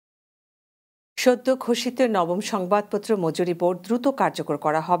সদ্য ঘোষিত নবম সংবাদপত্র মজুরি বোর্ড দ্রুত কার্যকর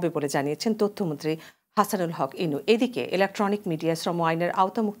করা হবে বলে জানিয়েছেন তথ্যমন্ত্রী হাসানুল হক ইনু। এদিকে ইলেকট্রনিক মিডিয়া শ্রম আইনের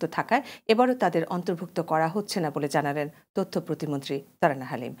আওতামুক্ত থাকায় এবারও তাদের অন্তর্ভুক্ত করা হচ্ছে না বলে জানালেন তথ্য প্রতিমন্ত্রী তারানা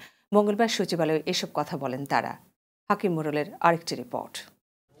হালিম। মঙ্গলবার সচিবালয়ে এসব কথা বলেন তারা। হাকিম মোড়লের আরেকটি রিপোর্ট।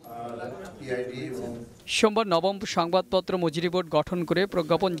 সোমবার নবম সংবাদপত্র মজুরি বোর্ড গঠন করে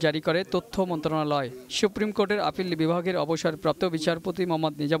প্রজ্ঞাপন জারি করে তথ্য মন্ত্রণালয়। সুপ্রিম কোর্টের আপিল বিভাগের অবসরপ্রাপ্ত বিচারপতি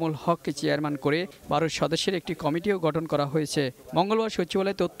মোহাম্মদ নিজামুল হককে চেয়ারম্যান করে 12 সদস্যের একটি কমিটিও গঠন করা হয়েছে। মঙ্গলবার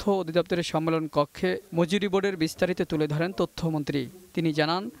সচিবালয়ে তথ্য অধিদপ্তরের সম্মেলন কক্ষে মজুরি বোর্ডের বিস্তারিত তুলে ধরেন তথ্যমন্ত্রী। তিনি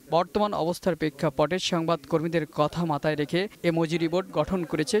জানান, বর্তমান অবস্থার প্রেক্ষাপটে সংবাদ কর্মীদের কথা মাথায় রেখে এ মজুরি বোর্ড গঠন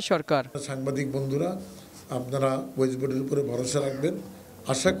করেছে সরকার। সাংবাদিক বন্ধুরা, আপনারা ওয়েজ বোর্ডের উপরে ভরসা রাখবেন।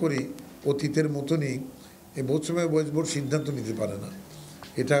 আশা করি অতীতের মতনই এই বহুত সময় ওয়েজ বোর্ড সিদ্ধান্ত নিতে পারে না,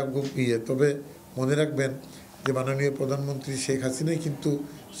 এটা খুব তবে মনে রাখবেন যে মাননীয় প্রধানমন্ত্রী শেখ হাসিনাই কিন্তু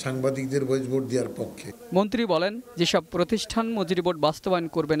সাংবাদিকদের ওয়েজ বোর্ড দেওয়ার পক্ষে। মন্ত্রী বলেন, যেসব প্রতিষ্ঠান মজুরি বোর্ড বাস্তবায়ন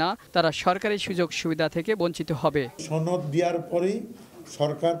করবে না তারা সরকারি সুযোগ সুবিধা থেকে বঞ্চিত হবে। সনদ দেওয়ার পরেই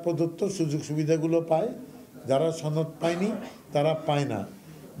সরকার প্রদত্ত সুযোগ সুবিধাগুলো পায়, যারা সনদ পায়নি তারা পায় না।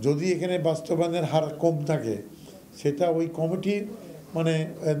 যদি এখানে বাস্তবায়নের হার কম থাকে সেটা ওই কমিটির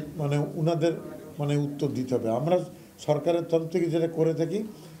মানে উনাদের উত্তর দিতে হবে। আমরা সরকারের তরফ থেকে যেটা করে থাকি,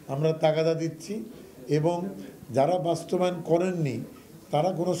 আমরা তাগাদা দিচ্ছি এবং যারা বাস্তবায়ন করেননি তারা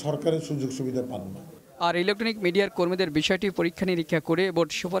কোনো সরকারের সুযোগ সুবিধা পান না। আর ইলেকট্রনিক মিডিয়ার কর্মীদের বিষয়টি পরীক্ষা নিরীক্ষা করে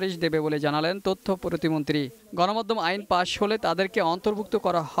বোর্ড সুপারিশ দেবে বলে জানালেন তথ্য প্রতিমন্ত্রী। গণমাধ্যম আইন পাশ হলে তাদেরকে অন্তর্ভুক্ত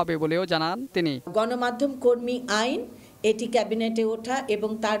করা হবে বলেও জানান তিনি। গণমাধ্যম কর্মী আইন এটি ক্যাবিনেটে ওঠা এবং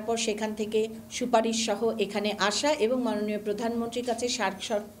তারপর সেখান থেকে সুপারিশ সহ এখানে আসা এবং মাননীয় প্রধানমন্ত্রীর কাছে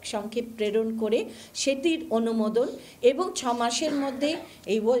সংক্ষেপ প্রেরণ করে সেটির অনুমোদন এবং 6 মাসের মধ্যে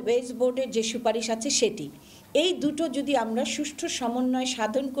এই ওয়েজ বোর্ডের যে সুপারিশ আছে সেটি, এই দুটো যদি আমরা সুষ্ঠু সমন্বয়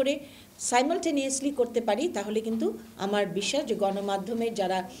সাধন করে সাইমালটেনিয়াসলি করতে পারি তাহলে কিন্তু আমার বিশ্বাস যে গণমাধ্যমের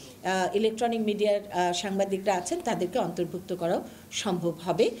যারা ইলেকট্রনিক মিডিয়ার সাংবাদিকরা আছেন তাদেরকে অন্তর্ভুক্ত করাও সম্ভব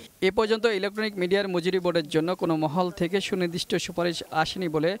হবে। এ পর্যন্ত ইলেকট্রনিক মিডিয়ার মজুরি বোর্ডের জন্য কোনো মহল থেকে সুনির্দিষ্ট সুপারিশ আসেনি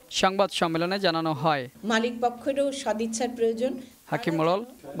বলে সংবাদ সম্মেলনে জানানো হয়। মালিক পক্ষেরও সদিচ্ছার প্রয়োজন। হাকিম মোড়ল,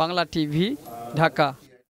 বাংলা টিভি, ঢাকা।